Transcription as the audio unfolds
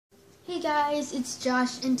Hey guys, it's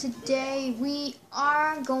Josh, and today we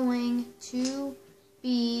are going to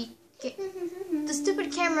be... The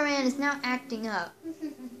stupid cameraman is now acting up.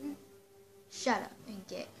 Shut up and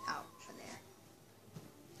get out of there.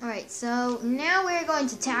 Alright, so now we're going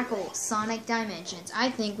to tackle Sonic Dimensions. I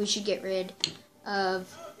think we should get rid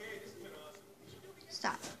of...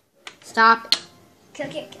 Stop. Stop.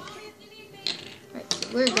 Okay. Alright, so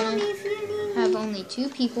we're going to have only 2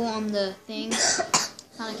 people on the thing.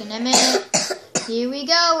 Sonic and Emmett. Here we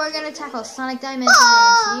go. We're going to tackle Sonic Dimensions.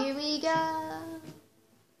 Here we go.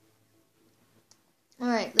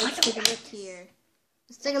 Alright, let's take a look here.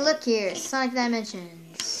 Let's take a look here. Sonic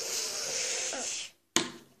Dimensions.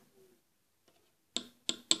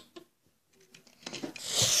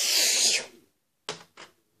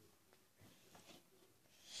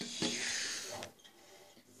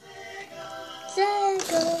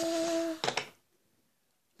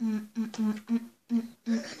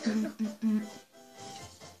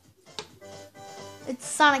 It's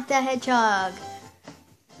Sonic the Hedgehog.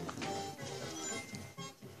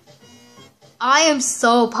 I am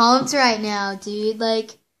so pumped right now, dude.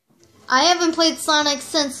 Like, I haven't played Sonic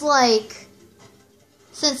since Sonic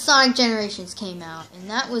Generations came out, and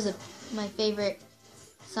that was my favorite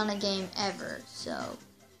Sonic game ever. So,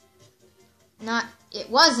 it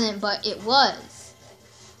wasn't, but it was,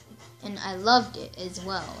 and I loved it as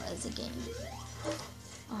well as a game.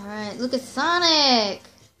 All right, look at Sonic.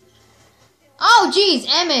 Oh, geez,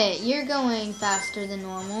 Emmett, you're going faster than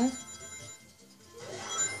normal.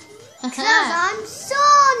 Because I'm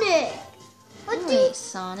Sonic. What do you...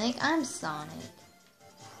 Sonic? I'm Sonic.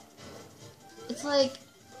 It's like...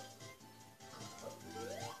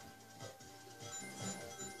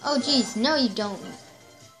 Oh, geez, no you don't.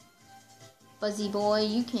 Buzzy boy,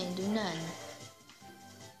 you can't do none.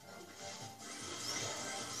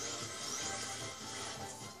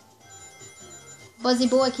 Buzzy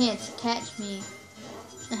boy can't catch me.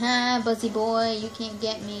 Haha, Buzzy boy, you can't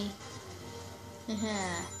get me.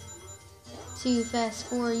 Haha. Too fast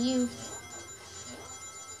for you.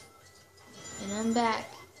 And I'm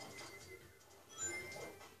back.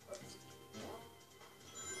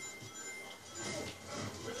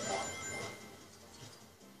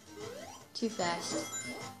 Too fast.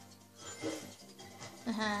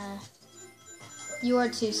 Haha. You are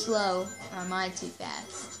too slow, or am I too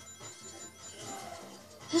fast?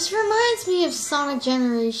 This reminds me of Sonic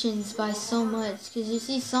Generations by so much, because you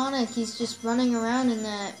see Sonic, he's just running around in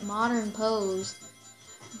that modern pose,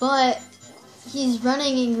 but he's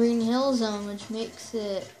running in Green Hill Zone, which makes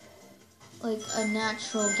it like a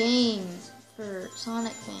natural game for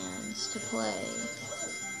Sonic fans to play.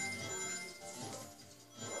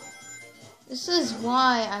 This is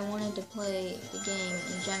why I wanted to play the game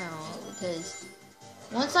in general, because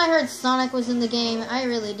once I heard Sonic was in the game, I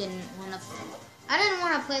really didn't want to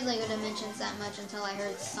play LEGO Dimensions that much until I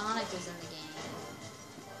heard Sonic was in the game.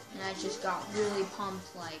 And I just got really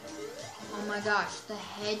pumped, like, oh my gosh, the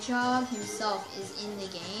Hedgehog himself is in the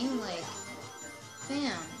game? Like,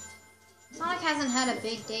 bam. Sonic hasn't had a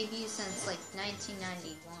big debut since, like,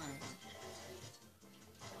 1991.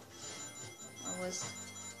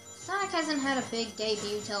 Sonic hasn't had a big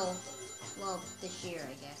debut till, well, this year,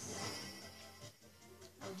 I guess.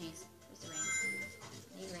 Oh, jeez. Where's the ring?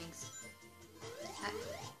 I need rings.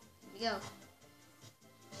 Here we go.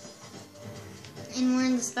 And we're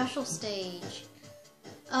in the special stage.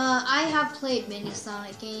 I have played many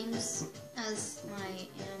Sonic games, as I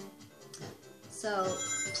am. So,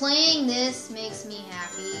 playing this makes me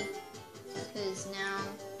happy, because now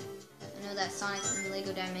I know that Sonic's in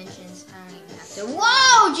LEGO Dimensions. I don't even have to...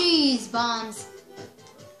 Whoa, jeez! Bombs!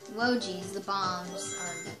 Whoa, jeez, the bombs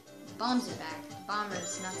are back.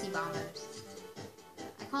 Bombers, Nazi bombers.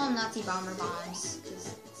 I call them Nazi bomber bombs,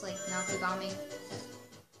 because it's like Nazi bombing.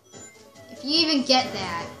 If you even get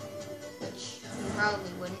that, which you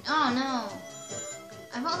probably wouldn't. Oh no!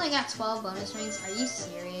 I've only got 12 bonus rings. Are you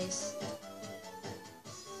serious?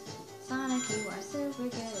 Sonic, you are so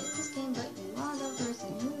good at this game, but you are the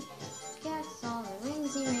person who gets all the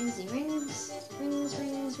ringsy, ringsy, rings. Rings,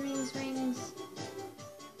 rings, rings, rings.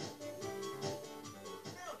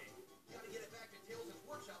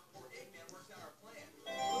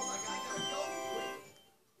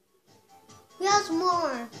 There's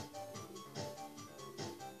more.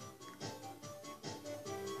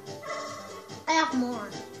 I have more.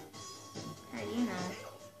 How do you know?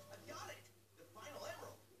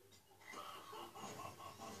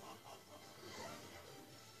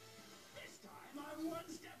 This time I'm one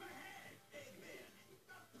step ahead. Eggman,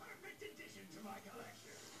 a perfect addition to my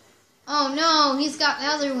collection. Oh no, he's got the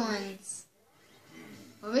other ones.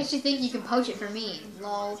 What makes you think you can poach it for me?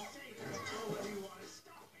 Lol. Whether you want to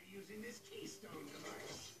stop me using this keystone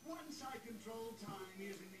device. Once I control time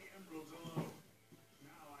using the emeralds alone.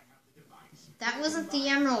 Now I have the device. That wasn't the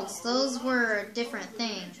emeralds. Those were a different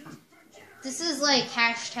thing. This is like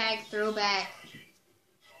hashtag throwback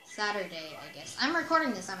Saturday, I guess. I'm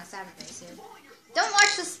recording this on a Saturday, so don't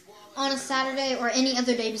watch this on a Saturday or any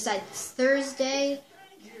other day besides Thursday.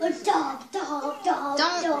 A dog, dog, dog.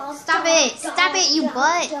 Don't dog, stop dog, it! dog, Stop it, you dog,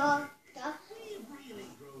 butt! dog, dog,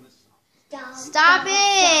 dog, Stop dog,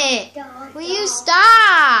 it! dog, Will you dog,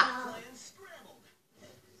 stop? dog.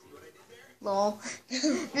 Lol.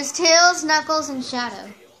 There's Tails, Knuckles, and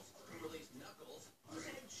Shadow.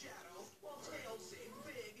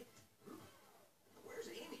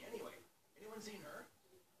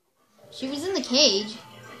 She was in the cage.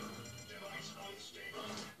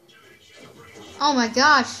 Oh my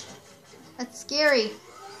gosh. That's scary.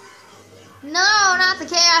 No, not the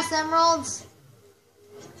Chaos Emeralds.